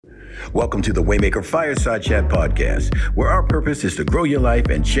Welcome to the Waymaker Fireside Chat podcast, where our purpose is to grow your life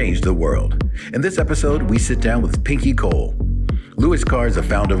and change the world. In this episode, we sit down with Pinky Cole. Lewis Carr is the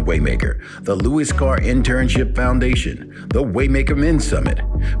founder of Waymaker, the Lewis Carr Internship Foundation, the Waymaker Men's Summit,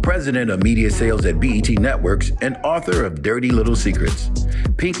 president of media sales at BET Networks, and author of Dirty Little Secrets.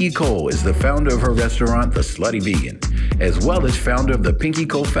 Pinky Cole is the founder of her restaurant, the Slutty Vegan, as well as founder of the Pinky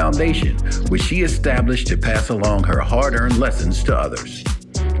Cole Foundation, which she established to pass along her hard-earned lessons to others.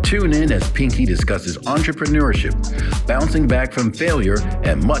 Tune in as Pinky discusses entrepreneurship, bouncing back from failure,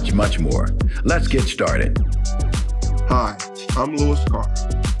 and much, much more. Let's get started. Hi, I'm Lewis Carr,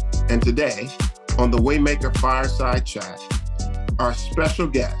 and today on the Waymaker Fireside Chat, our special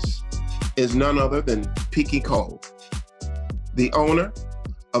guest is none other than Pinky Cole, the owner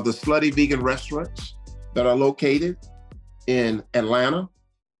of the Slutty Vegan restaurants that are located in Atlanta,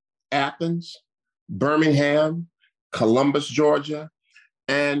 Athens, Birmingham, Columbus, Georgia,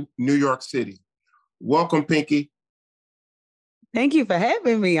 and New York City. Welcome, Pinky. Thank you for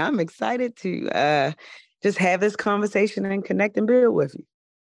having me. I'm excited to just have this conversation and connect and build with you.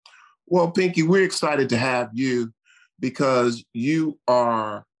 Well, Pinky, we're excited to have you because you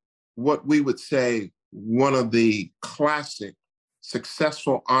are what we would say one of the classic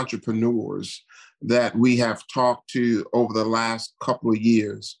successful entrepreneurs that we have talked to over the last couple of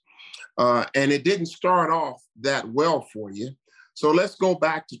years. And it didn't start off that well for you. So let's go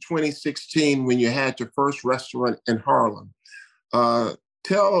back to 2016 when you had your first restaurant in Harlem.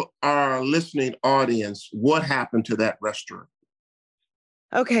 Tell our listening audience what happened to that restaurant.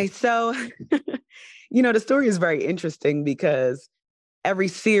 Okay, so, the story is very interesting because every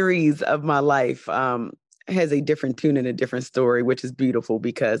series of my life has a different tune and a different story, which is beautiful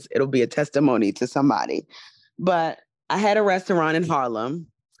because it'll be a testimony to somebody. But I had a restaurant in Harlem.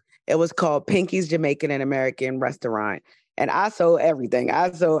 It was called Pinky's Jamaican and American Restaurant. And I sold everything.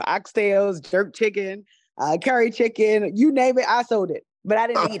 I sold oxtails, jerk chicken, curry chicken, you name it, I sold it, but I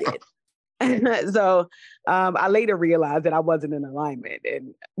didn't eat it. So I later realized that I wasn't in alignment.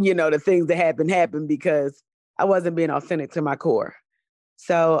 And, the things that happened because I wasn't being authentic to my core.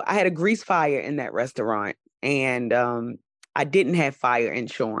 So I had a grease fire in that restaurant and I didn't have fire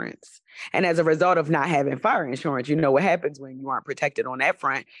insurance. And as a result of not having fire insurance, you know what happens when you aren't protected on that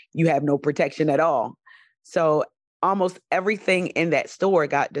front, you have no protection at all. So almost everything in that store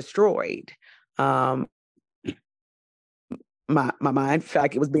got destroyed. My mind felt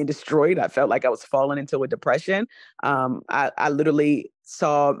like it was being destroyed. I felt like I was falling into a depression. I literally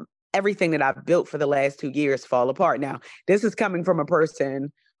saw everything that I've built for the last 2 years fall apart. Now, this is coming from a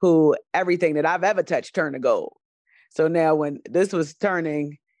person who everything that I've ever touched turned to gold. So now when this was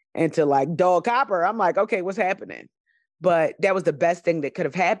turning into like dull copper, I'm like, okay, what's happening? But that was the best thing that could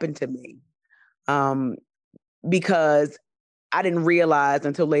have happened to me. Because I didn't realize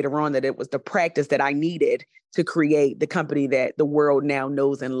until later on that it was the practice that I needed to create the company that the world now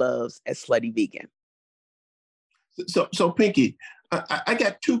knows and loves as Slutty Vegan. So Pinky, I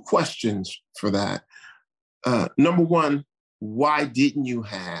got two questions for that. Number one, why didn't you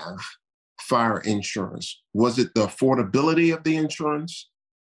have fire insurance? Was it the affordability of the insurance?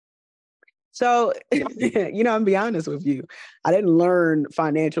 So, I'm be honest with you. I didn't learn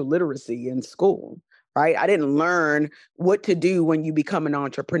financial literacy in school. Right? I didn't learn what to do when you become an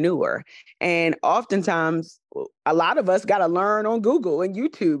entrepreneur. And oftentimes, a lot of us got to learn on Google and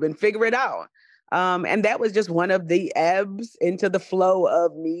YouTube and figure it out. And that was just one of the ebbs into the flow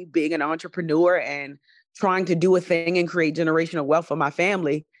of me being an entrepreneur and trying to do a thing and create generational wealth for my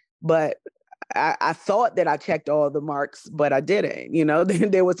family. But I thought that I checked all the marks, but I didn't.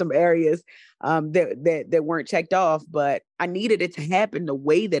 There were some areas that weren't checked off, but I needed it to happen the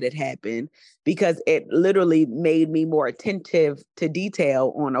way that it happened because it literally made me more attentive to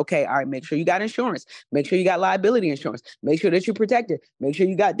detail on, okay, all right, make sure you got insurance, make sure you got liability insurance, make sure that you're protected, make sure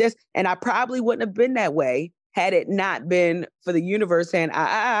you got this. And I probably wouldn't have been that way had it not been for the universe saying,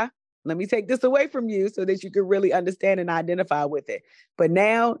 let me take this away from you so that you can really understand and identify with it. But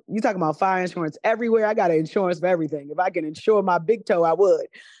now you're talking about fire insurance everywhere. I got an insurance for everything. If I can insure my big toe, I would.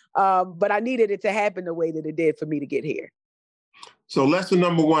 But I needed it to happen the way that it did for me to get here. So lesson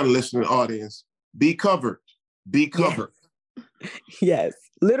number one, listening audience, be covered. Be covered. Yes,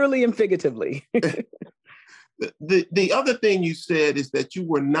 literally and figuratively. The other thing you said is that you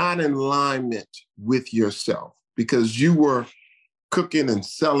were not in alignment with yourself because you were cooking and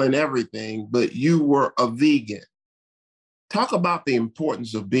selling everything, but you were a vegan. Talk about the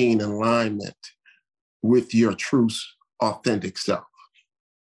importance of being in alignment with your true, authentic self.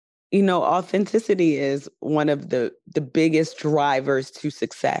 Authenticity is one of the biggest drivers to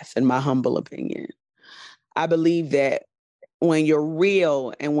success, in my humble opinion. I believe that when you're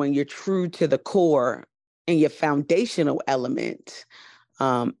real and when you're true to the core and your foundational element,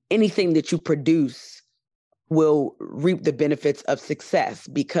 anything that you produce will reap the benefits of success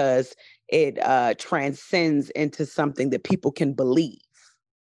because it transcends into something that people can believe,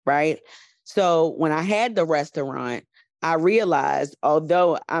 right? So when I had the restaurant, I realized,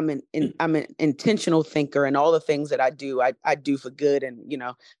 although I'm an intentional thinker and all the things that I do for good, and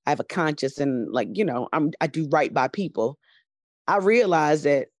I have a conscience and I do right by people. I realized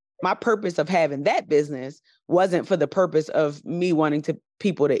that my purpose of having that business wasn't for the purpose of me wanting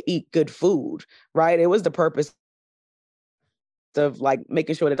people to eat good food, right? It was the purpose of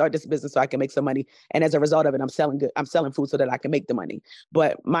making sure that I start this business so I can make some money. And as a result of it, I'm selling food so that I can make the money.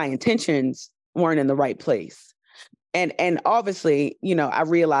 But my intentions weren't in the right place. And obviously, I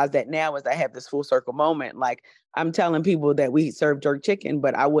realized that now as I have this full circle moment, I'm telling people that we serve jerk chicken,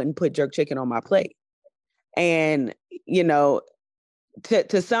 but I wouldn't put jerk chicken on my plate. And,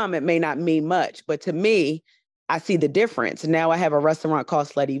 to some, it may not mean much, but to me, I see the difference. Now I have a restaurant called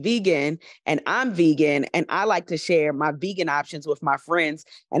Slutty Vegan, and I'm vegan, and I like to share my vegan options with my friends.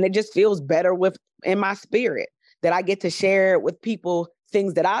 And it just feels better in my spirit that I get to share with people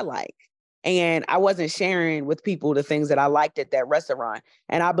things that I like. And I wasn't sharing with people the things that I liked at that restaurant.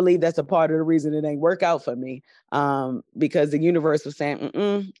 And I believe that's a part of the reason it ain't work out for me, because the universe was saying,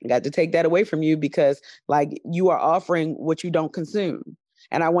 I got to take that away from you because you are offering what you don't consume.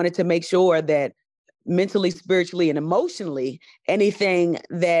 And I wanted to make sure that mentally, spiritually, and emotionally, anything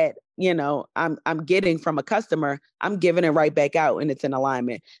that I'm getting from a customer, I'm giving it right back out, and it's in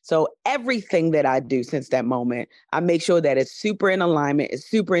alignment. So everything that I do since that moment, I make sure that it's super in alignment, it's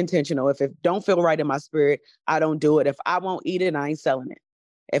super intentional. If it don't feel right in my spirit, I don't do it. If I won't eat it, I ain't selling it.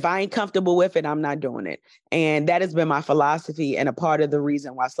 If I ain't comfortable with it, I'm not doing it. And that has been my philosophy and a part of the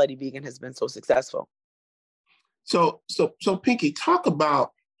reason why Slutty Vegan has been so successful. So Pinky, talk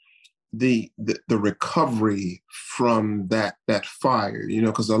about the recovery from that fire,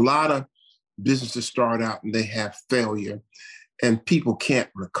 because a lot of businesses start out and they have failure and people can't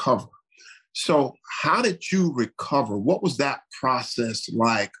recover. So how did you recover? What was that process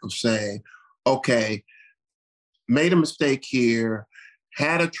like of saying, okay, made a mistake here,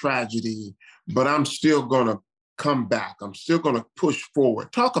 had a tragedy, but I'm still going to come back. I'm still going to push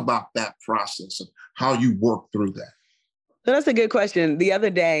forward. Talk about that process of how you work through that. So that's a good question. The other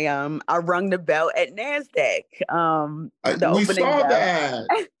day, I rung the bell at NASDAQ. We saw that.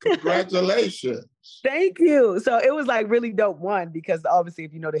 Congratulations. Thank you. So it was really dope. One, because obviously,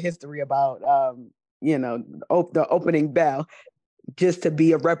 if you know the history about, the opening bell, just to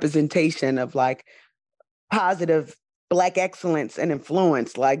be a representation of positive Black excellence and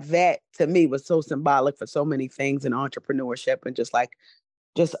influence, that to me was so symbolic for so many things in entrepreneurship and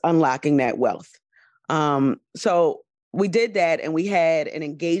just unlocking that wealth. So we did that, and we had an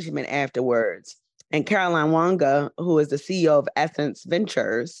engagement afterwards. And Caroline Wanga, who is the CEO of Essence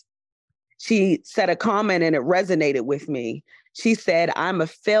Ventures, she said a comment and it resonated with me. She said, I'm an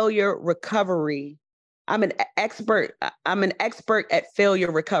expert at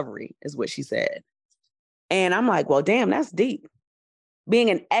failure recovery, is what she said. And I'm like, well, damn, that's deep. Being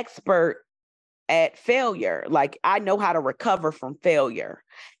an expert at failure, I know how to recover from failure.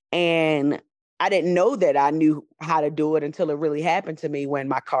 And I didn't know that I knew how to do it until it really happened to me when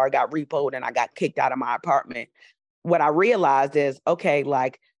my car got repoed and I got kicked out of my apartment. What I realized is, okay,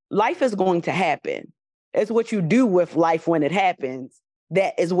 life is going to happen. It's what you do with life when it happens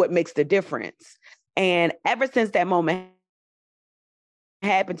that is what makes the difference. And ever since that moment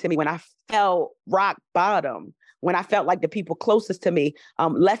happened to me, when I felt rock bottom, when I felt like the people closest to me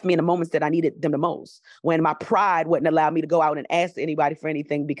left me in the moments that I needed them the most, when my pride wouldn't allow me to go out and ask anybody for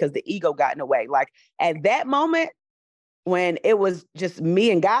anything because the ego got in the way. At that moment, when it was just me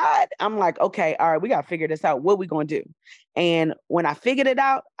and God, I'm like, okay, all right, we got to figure this out. What are we going to do? And when I figured it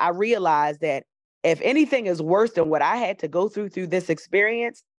out, I realized that if anything is worse than what I had to go through this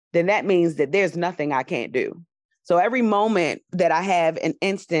experience, then that means that there's nothing I can't do. So every moment that I have an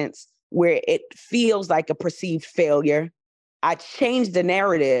instance where it feels like a perceived failure, I change the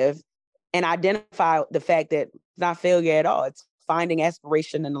narrative and identify the fact that it's not failure at all. It's finding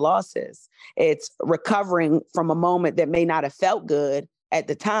aspiration in the losses. It's recovering from a moment that may not have felt good at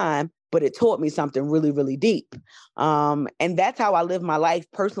the time, but it taught me something really, really deep. And that's how I live my life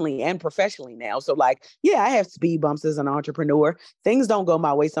personally and professionally now. So I have speed bumps as an entrepreneur. Things don't go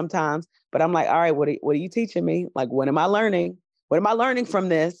my way sometimes, but I'm like, all right, what are you teaching me? What am I learning? What am I learning from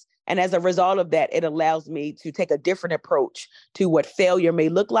this? And as a result of that, it allows me to take a different approach to what failure may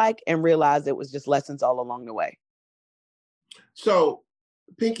look like and realize it was just lessons all along the way. So,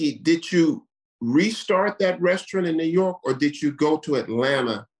 Pinky, did you restart that restaurant in New York, or did you go to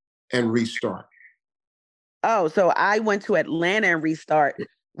Atlanta and restart? Oh, so I went to Atlanta and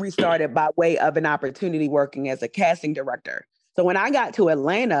restarted by way of an opportunity working as a casting director. So when I got to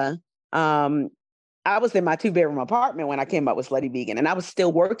Atlanta, I was in my 2-bedroom apartment when I came up with Slutty Vegan, and I was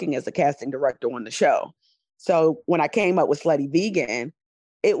still working as a casting director on the show. So when I came up with Slutty Vegan,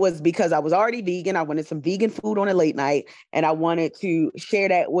 it was because I was already vegan. I wanted some vegan food on a late night, and I wanted to share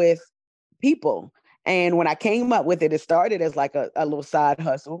that with people. And when I came up with it, it started as like a little side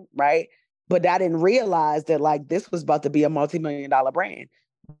hustle, right? But I didn't realize that like this was about to be a multi-million-dollar brand.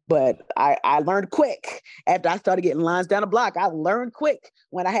 But I learned quick after I started getting lines down the block. I learned quick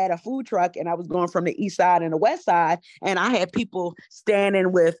when I had a food truck and I was going from the east side and the west side, and I had people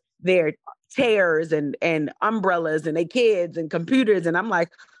standing with their chairs and umbrellas and their kids and computers, and I'm like,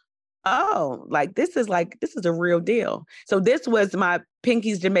 oh, this is a real deal. So this was my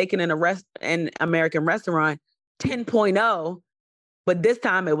Pinky's Jamaican and American Restaurant 10.0. But this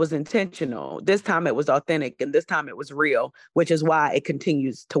time it was intentional. This time it was authentic, and this time it was real, which is why it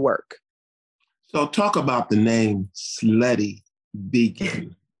continues to work. So talk about the name Slutty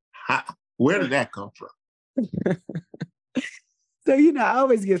Vegan. Where did that come from? So, I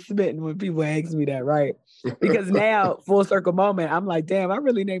always get smitten when people ask me that, right? Because now, full circle moment, I'm like, damn, I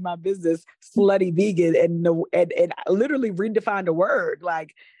really named my business Slutty Vegan and literally redefined the word.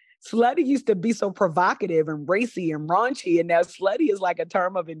 Like, slutty used to be so provocative and racy and raunchy, and now slutty is like a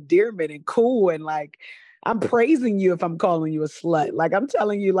term of endearment and cool, and like I'm praising you if I'm calling you a slut. Like I'm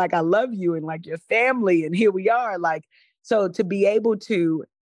telling you like I love you and like your family, and here we are. Like, so to be able to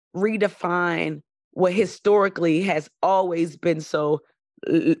redefine what historically has always been so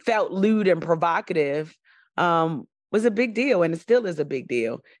felt lewd and provocative was a big deal, and it still is a big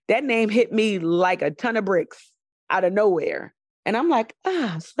deal. That name hit me like a ton of bricks out of nowhere. And I'm like,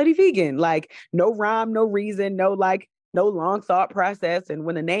 Slutty Vegan, like no rhyme, no reason, no long thought process. And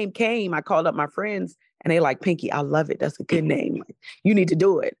when the name came, I called up my friends and they like, Pinky, I love it. That's a good name. Like, you need to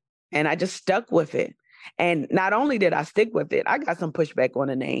do it. And I just stuck with it. And not only did I stick with it, I got some pushback on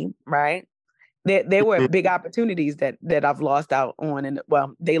the name, right? There were big opportunities that I've lost out on. And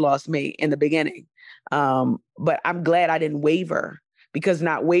well, they lost me in the beginning. But I'm glad I didn't waver, because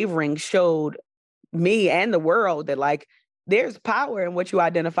not wavering showed me and the world that like, there's power in what you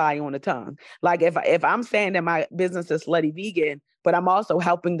identify on the tongue. Like if I'm saying that my business is Slutty Vegan, but I'm also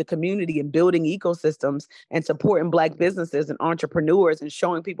helping the community and building ecosystems and supporting Black businesses and entrepreneurs and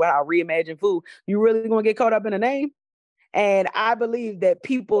showing people how to reimagine food, you really gonna get caught up in a name? And I believe that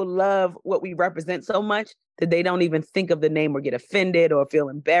people love what we represent so much that they don't even think of the name or get offended or feel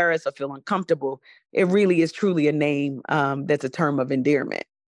embarrassed or feel uncomfortable. It really is truly a name that's a term of endearment.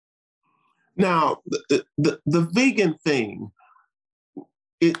 Now, the vegan thing,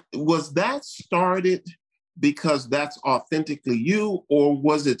 was that started because that's authentically you, or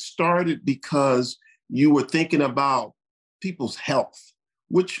was it started because you were thinking about people's health?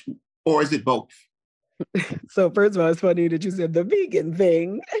 Or is it both? So first of all, it's funny that you said the vegan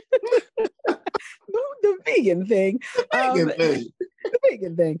thing. The vegan thing. The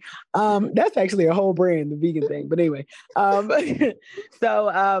vegan thing. That's actually a whole brand, the vegan thing. But anyway,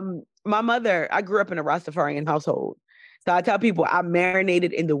 my mother, I grew up in a Rastafarian household. So I tell people I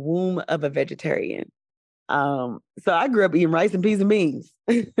marinated in the womb of a vegetarian. So I grew up eating rice and peas and beans.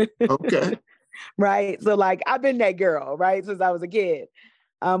 Okay. Right. So like I've been that girl, right, since I was a kid.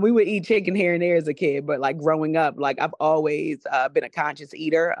 We would eat chicken here and there as a kid, but like growing up, like I've always been a conscious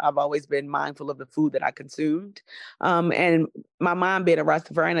eater. I've always been mindful of the food that I consumed. And my mom being a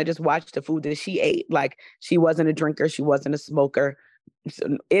Rastafarian, I just watched the food that she ate. Like she wasn't a drinker. She wasn't a smoker.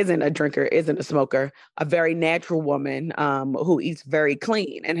 Isn't a drinker, isn't a smoker, a very natural woman who eats very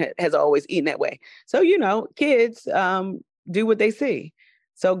clean and has always eaten that way. So, kids do what they see.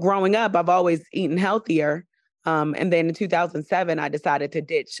 So growing up, I've always eaten healthier. And then in 2007, I decided to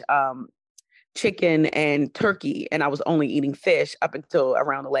ditch chicken and turkey, and I was only eating fish up until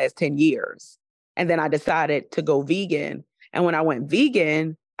around the last 10 years. And then I decided to go vegan. And when I went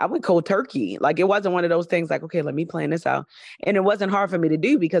vegan, I went cold turkey. Like it wasn't one of those things like, okay, let me plan this out. And it wasn't hard for me to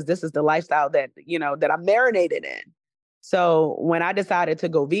do because this is the lifestyle that I'm marinated in. So when I decided to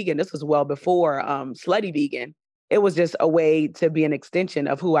go vegan, this was well before Slutty Vegan. It was just a way to be an extension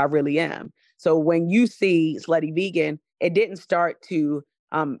of who I really am. So when you see Slutty Vegan, it didn't start to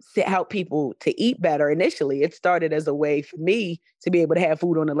help people to eat better initially. It started as a way for me to be able to have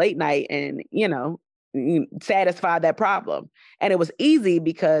food on a late night and, satisfy that problem. And it was easy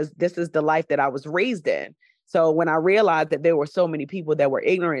because this is the life that I was raised in. So when I realized that there were so many people that were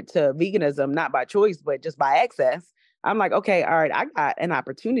ignorant to veganism, not by choice, but just by access, I'm like, okay, all right, I got an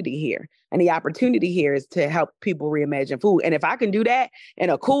opportunity here. And the opportunity here is to help people reimagine food. And if I can do that in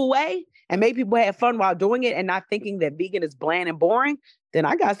a cool way and make people have fun while doing it and not thinking that vegan is bland and boring, then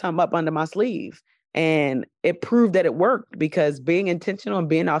I got something up under my sleeve. And it proved that it worked because being intentional and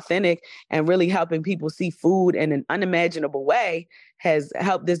being authentic and really helping people see food in an unimaginable way has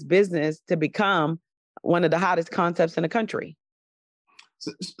helped this business to become one of the hottest concepts in the country.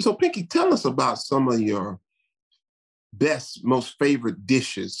 So Pinky, tell us about some of your best, most favorite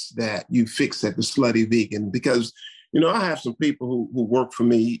dishes that you fix at the Slutty Vegan, because, I have some people who work for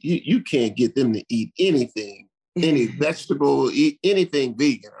me. You can't get them to eat anything, any vegetable, eat anything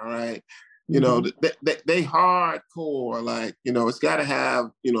vegan. All right. They hardcore, like, it's got to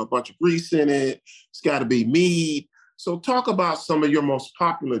have, a bunch of grease in it. It's got to be meat. So talk about some of your most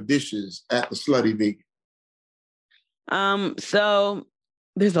popular dishes at the Slutty Vegan. So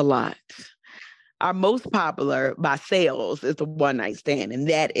there's a lot. Our most popular by sales is the one night stand. And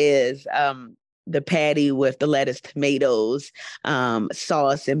that is the patty with the lettuce, tomatoes,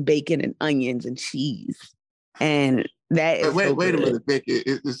 sauce and bacon and onions and cheese. And that is wait a minute, Vic.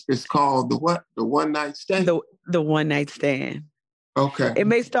 It's called the what? The one night stand? The one night stand. Okay. It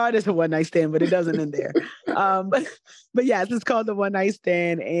may start as a one night stand, but it doesn't end there. But yes, it's called the one night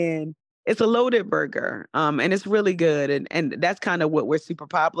stand, and it's a loaded burger. And it's really good. And that's kind of what we're super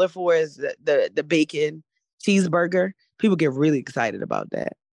popular for is the bacon cheeseburger. People get really excited about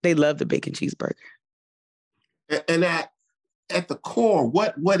that. They love the bacon cheeseburger. And at the core,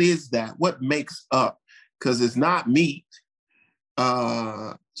 what is that? What makes up? Because it's not meat.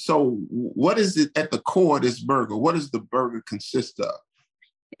 So what is it at the core of this burger? What does the burger consist of?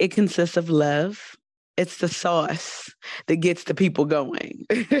 It consists of love. It's the sauce that gets the people going,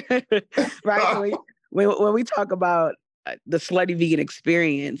 right? When we talk about the Slutty Vegan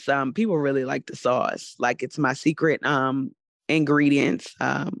experience, people really like the sauce. Like it's my secret ingredients,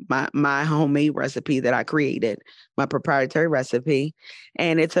 my homemade recipe that I created, my proprietary recipe.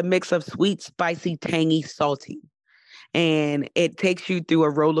 And it's a mix of sweet, spicy, tangy, salty. And it takes you through a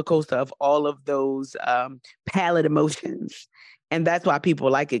roller coaster of all of those palate emotions. And that's why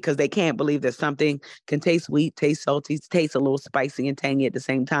people like it, because they can't believe that something can taste sweet, taste salty, taste a little spicy and tangy at the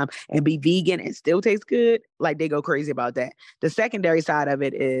same time, and be vegan and still taste good. Like they go crazy about that. The secondary side of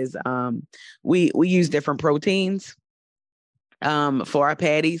it is we use different proteins for our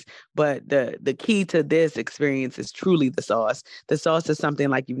patties, but the key to this experience is truly the sauce. The sauce is something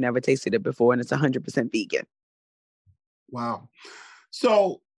like you've never tasted it before, and it's 100% vegan. Wow.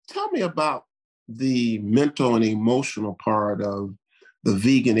 So tell me about the mental and emotional part of the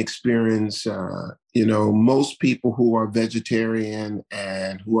vegan experience. Most people who are vegetarian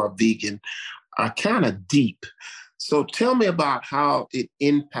and who are vegan are kind of deep. So tell me about how it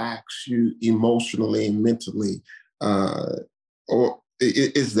impacts you emotionally and mentally. Or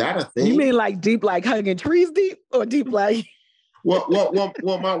is that a thing? You mean like deep, like hugging trees deep, or deep like? Well,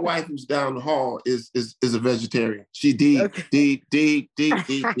 my wife who's down the hall is a vegetarian. She deep, okay. deep.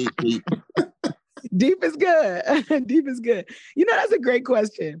 Deep is good. Deep is good. That's a great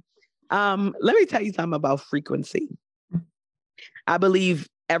question. Let me tell you something about frequency. I believe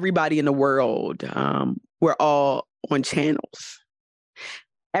everybody in the world, we're all on channels.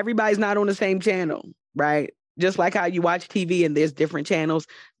 Everybody's not on the same channel, right? Just like how you watch TV and there's different channels,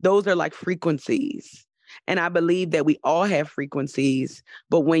 those are like frequencies. And I believe that we all have frequencies,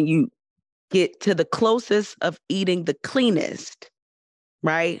 but when you get to the closest of eating the cleanest,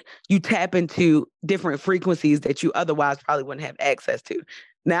 right, you tap into different frequencies that you otherwise probably wouldn't have access to.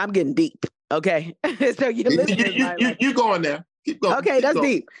 Now I'm getting deep, okay? So you're listening. You going there. Keep going. Okay, keep that's going.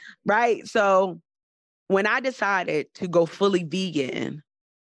 deep, right? So when I decided to go fully vegan,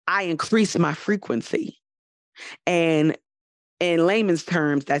 I increased my frequency. And in layman's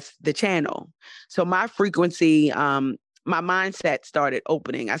terms, that's the channel. So my frequency, my mindset started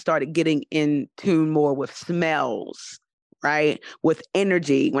opening. I started getting in tune more with smells, right? With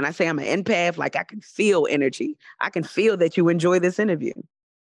energy. When I say I'm an empath, like I can feel energy. I can feel that you enjoy this interview.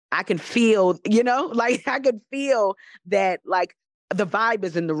 I can feel, like I can feel that like the vibe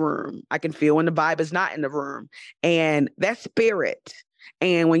is in the room. I can feel when the vibe is not in the room. And that's spirit.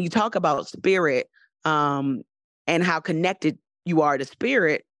 And when you talk about spirit, and how connected you are to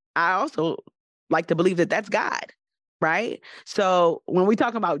spirit, I also like to believe that that's God, right? So when we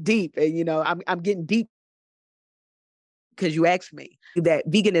talk about deep, and I'm getting deep because you asked me, that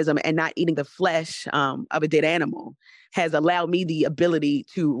veganism and not eating the flesh of a dead animal has allowed me the ability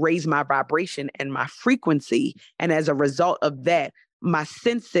to raise my vibration and my frequency. And as a result of that, my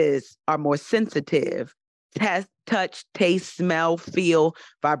senses are more sensitive touch, taste, smell, feel,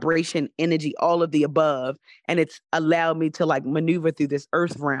 vibration, energy, all of the above. And it's allowed me to like maneuver through this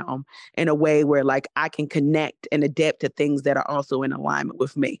earth realm in a way where like I can connect and adapt to things that are also in alignment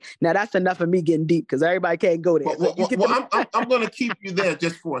with me. Now that's enough of me getting deep because everybody can't go there. I'm going to keep you there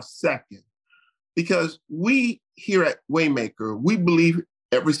just for a second, because we here at Waymaker, we believe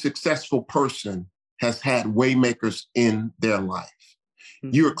every successful person has had waymakers in their life.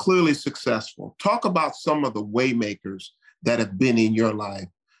 Mm-hmm. You're clearly successful. Talk about some of the waymakers that have been in your life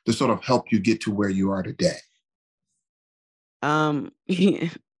to sort of help you get to where you are today.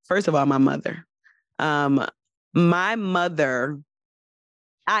 First of all, my mother. My mother,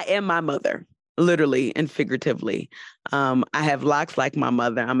 I am my mother, literally and figuratively. I have locks like my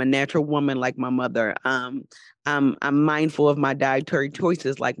mother. I'm a natural woman like my mother. I'm mindful of my dietary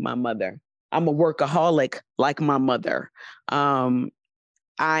choices like my mother. I'm a workaholic like my mother.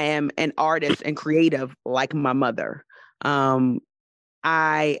 I am an artist and creative like my mother.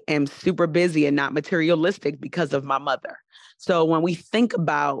 I am super busy and not materialistic because of my mother. So when we think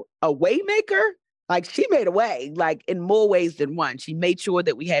about a waymaker, like she made a way, like in more ways than one. She made sure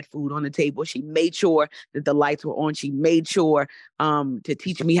that we had food on the table. She made sure that the lights were on. She made sure to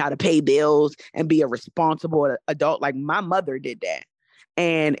teach me how to pay bills and be a responsible adult. Like my mother did that.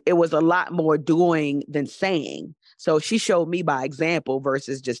 And it was a lot more doing than saying. So she showed me by example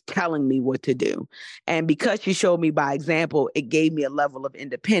versus just telling me what to do. And because she showed me by example, it gave me a level of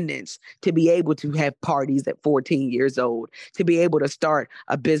independence to be able to have parties at 14 years old, to be able to start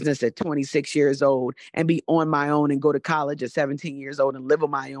a business at 26 years old and be on my own and go to college at 17 years old and live on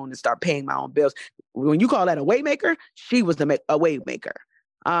my own and start paying my own bills. When you call that a waymaker, she was a waymaker.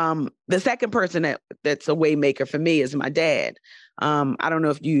 The second person that's a waymaker for me is my dad. I don't know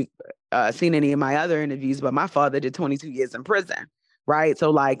if you've seen any of my other interviews, but my father did 22 years in prison, right? So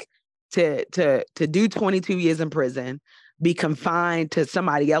like to do 22 years in prison, be confined to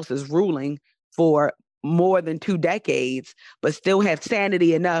somebody else's ruling for more than 2 decades, but still have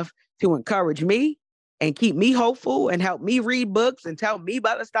sanity enough to encourage me and keep me hopeful and help me read books and tell me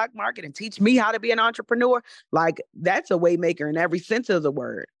about the stock market and teach me how to be an entrepreneur. Like that's a waymaker in every sense of the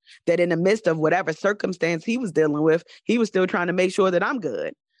word, that in the midst of whatever circumstance he was dealing with, he was still trying to make sure that I'm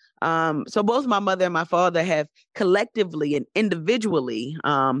good. So both my mother and my father have collectively and individually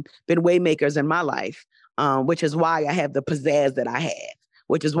been waymakers in my life, which is why I have the pizzazz that I have,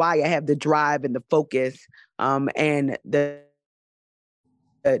 which is why I have the drive and the focus and the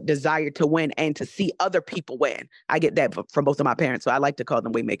desire to win and to see other people win. I get that from both of my parents. So I like to call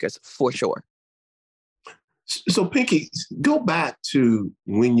them waymakers for sure. So Pinky, go back to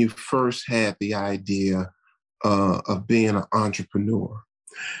when you first had the idea of being an entrepreneur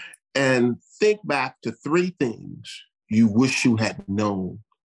and think back to 3 things you wish you had known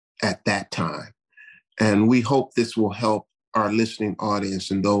at that time. And we hope this will help our listening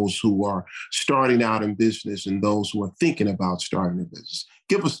audience and those who are starting out in business and those who are thinking about starting a business.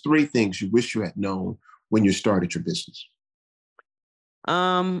 Give us 3 things you wish you had known when you started your business.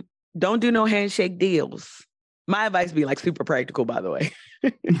 Don't do no handshake deals. My advice be like super practical, by the way.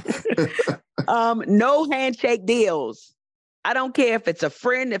 No handshake deals. I don't care if it's a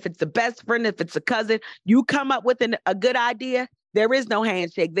friend, if it's a best friend, if it's a cousin. You come up with a good idea, there is no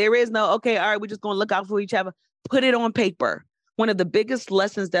handshake. There is no, okay, all right, we're just going to look out for each other. Put it on paper. One of the biggest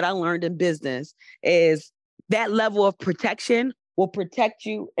lessons that I learned in business is that level of protection will protect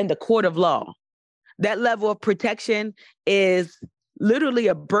you in the court of law. That level of protection is literally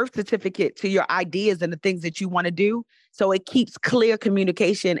a birth certificate to your ideas and the things that you want to do. So it keeps clear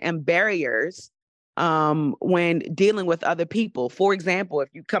communication and barriers when dealing with other people. For example, if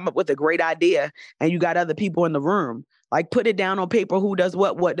you come up with a great idea and you got other people in the room, like put it down on paper, who does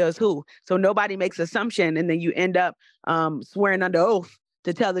what does who. So nobody makes assumption and then you end up swearing under oath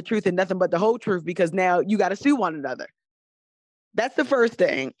to tell the truth and nothing but the whole truth because now you got to sue one another. That's the first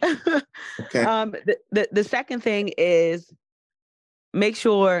thing. Okay. The second thing is make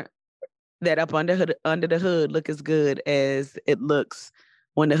sure that up under the hood look as good as it looks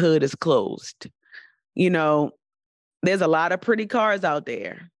when the hood is closed. You know, there's a lot of pretty cars out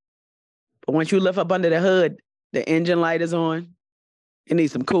there, but once you lift up under the hood, the engine light is on. It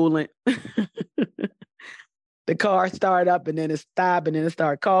needs some coolant. The car start up and then it stop and then it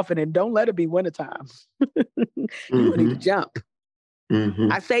start coughing, and don't let it be wintertime. You need to jump.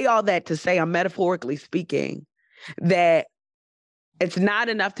 I say all that to say, I'm metaphorically speaking, that it's not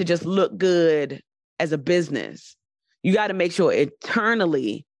enough to just look good as a business. You got to make sure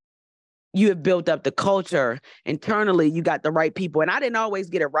internally you have built up the culture. Internally, you got the right people. And I didn't always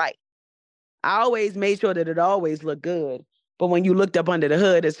get it right. I always made sure that it always looked good. But when you looked up under the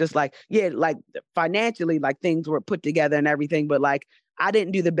hood, it's just like, yeah, like financially, like things were put together and everything. But like, I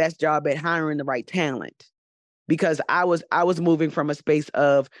didn't do the best job at hiring the right talent because I was moving from a space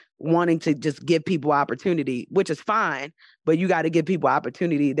of wanting to just give people opportunity, which is fine. But you got to give people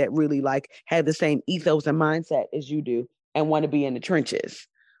opportunity that really like have the same ethos and mindset as you do and want to be in the trenches.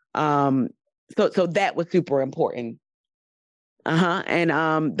 So that was super important. And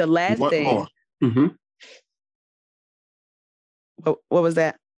the last What thing. more? Mm-hmm. What was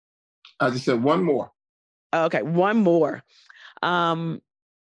that? I just said one more. Okay, one more.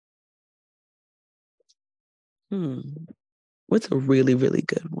 What's a really, really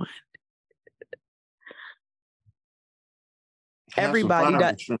good one? Everybody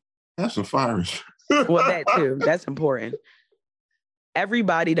does. Have some fires. Well, that too. That's important.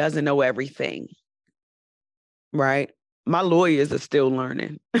 Everybody doesn't know everything, right? My lawyers are still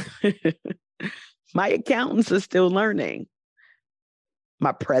learning. My accountants are still learning.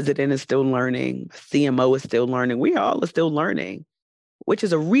 My president is still learning. CMO is still learning. We all are still learning, which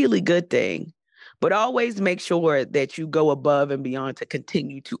is a really good thing. But always make sure that you go above and beyond to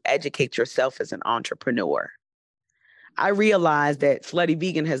continue to educate yourself as an entrepreneur. I realize that Slutty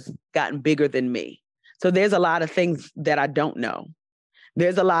Vegan has gotten bigger than me. So there's a lot of things that I don't know.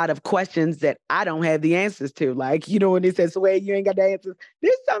 There's a lot of questions that I don't have the answers to. Like, you know, when they say, Sway, you ain't got the answers.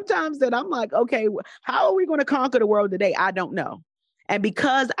 There's sometimes that I'm like, okay, how are we going to conquer the world today? I don't know. And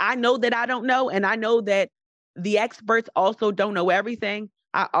because I know that I don't know, and I know that the experts also don't know everything,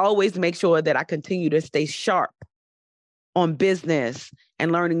 I always make sure that I continue to stay sharp on business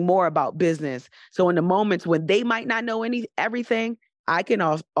and learning more about business. So in the moments when they might not know everything, I can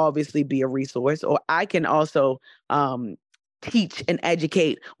obviously be a resource, or I can also teach and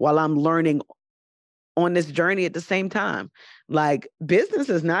educate while I'm learning on this journey at the same time. Like, business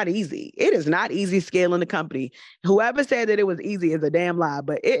is not easy. It is not easy scaling a company. Whoever said that it was easy is a damn lie,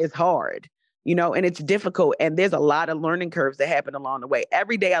 but it is hard, you know, and it's difficult. And there's a lot of learning curves that happen along the way.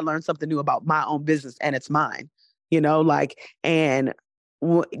 Every day I learn something new about my own business, and it's mine, you know, like, and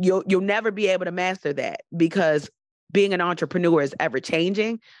you'll never be able to master that because being an entrepreneur is ever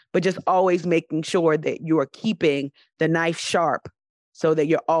changing, but just always making sure that you are keeping the knife sharp so that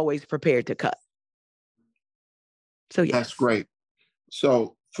you're always prepared to cut. So yes. That's great.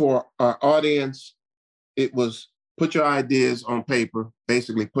 So for our audience, it was put your ideas on paper,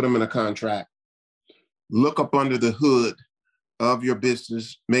 basically put them in a contract, look up under the hood of your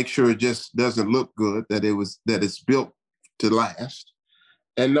business, make sure it just doesn't look good, that it's built to last.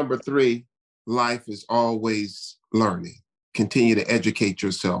 And number 3, life is always learning. Continue to educate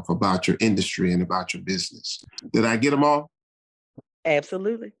yourself about your industry and about your business. Did I get them all?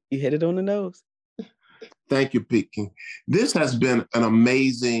 Absolutely. You hit it on the nose. Thank you, Pinky. This has been an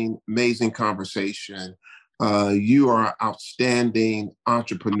amazing, amazing conversation. You are an outstanding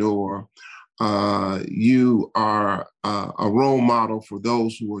entrepreneur. You are a role model for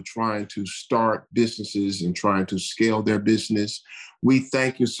those who are trying to start businesses and trying to scale their business. We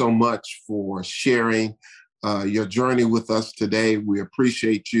thank you so much for sharing your journey with us today. We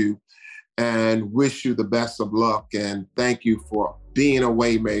appreciate you and wish you the best of luck. And thank you for being a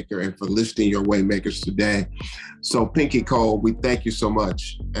waymaker and for listing your waymakers today. So Pinky Cole, we thank you so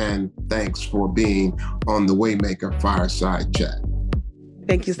much. And thanks for being on the Waymaker Fireside Chat.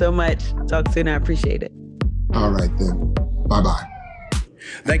 Thank you so much. Talk soon. I appreciate it. All right, then. Bye-bye.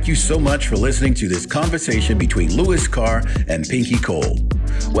 Thank you so much for listening to this conversation between Louis Carr and Pinky Cole.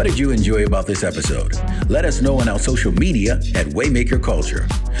 What did you enjoy about this episode? Let us know on our social media at Waymaker Culture.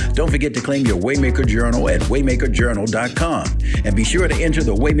 Don't forget to claim your Waymaker Journal at waymakerjournal.com and be sure to enter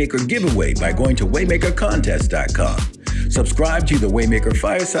the Waymaker giveaway by going to waymakercontest.com. Subscribe to the Waymaker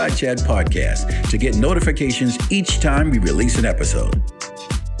Fireside Chat podcast to get notifications each time we release an episode.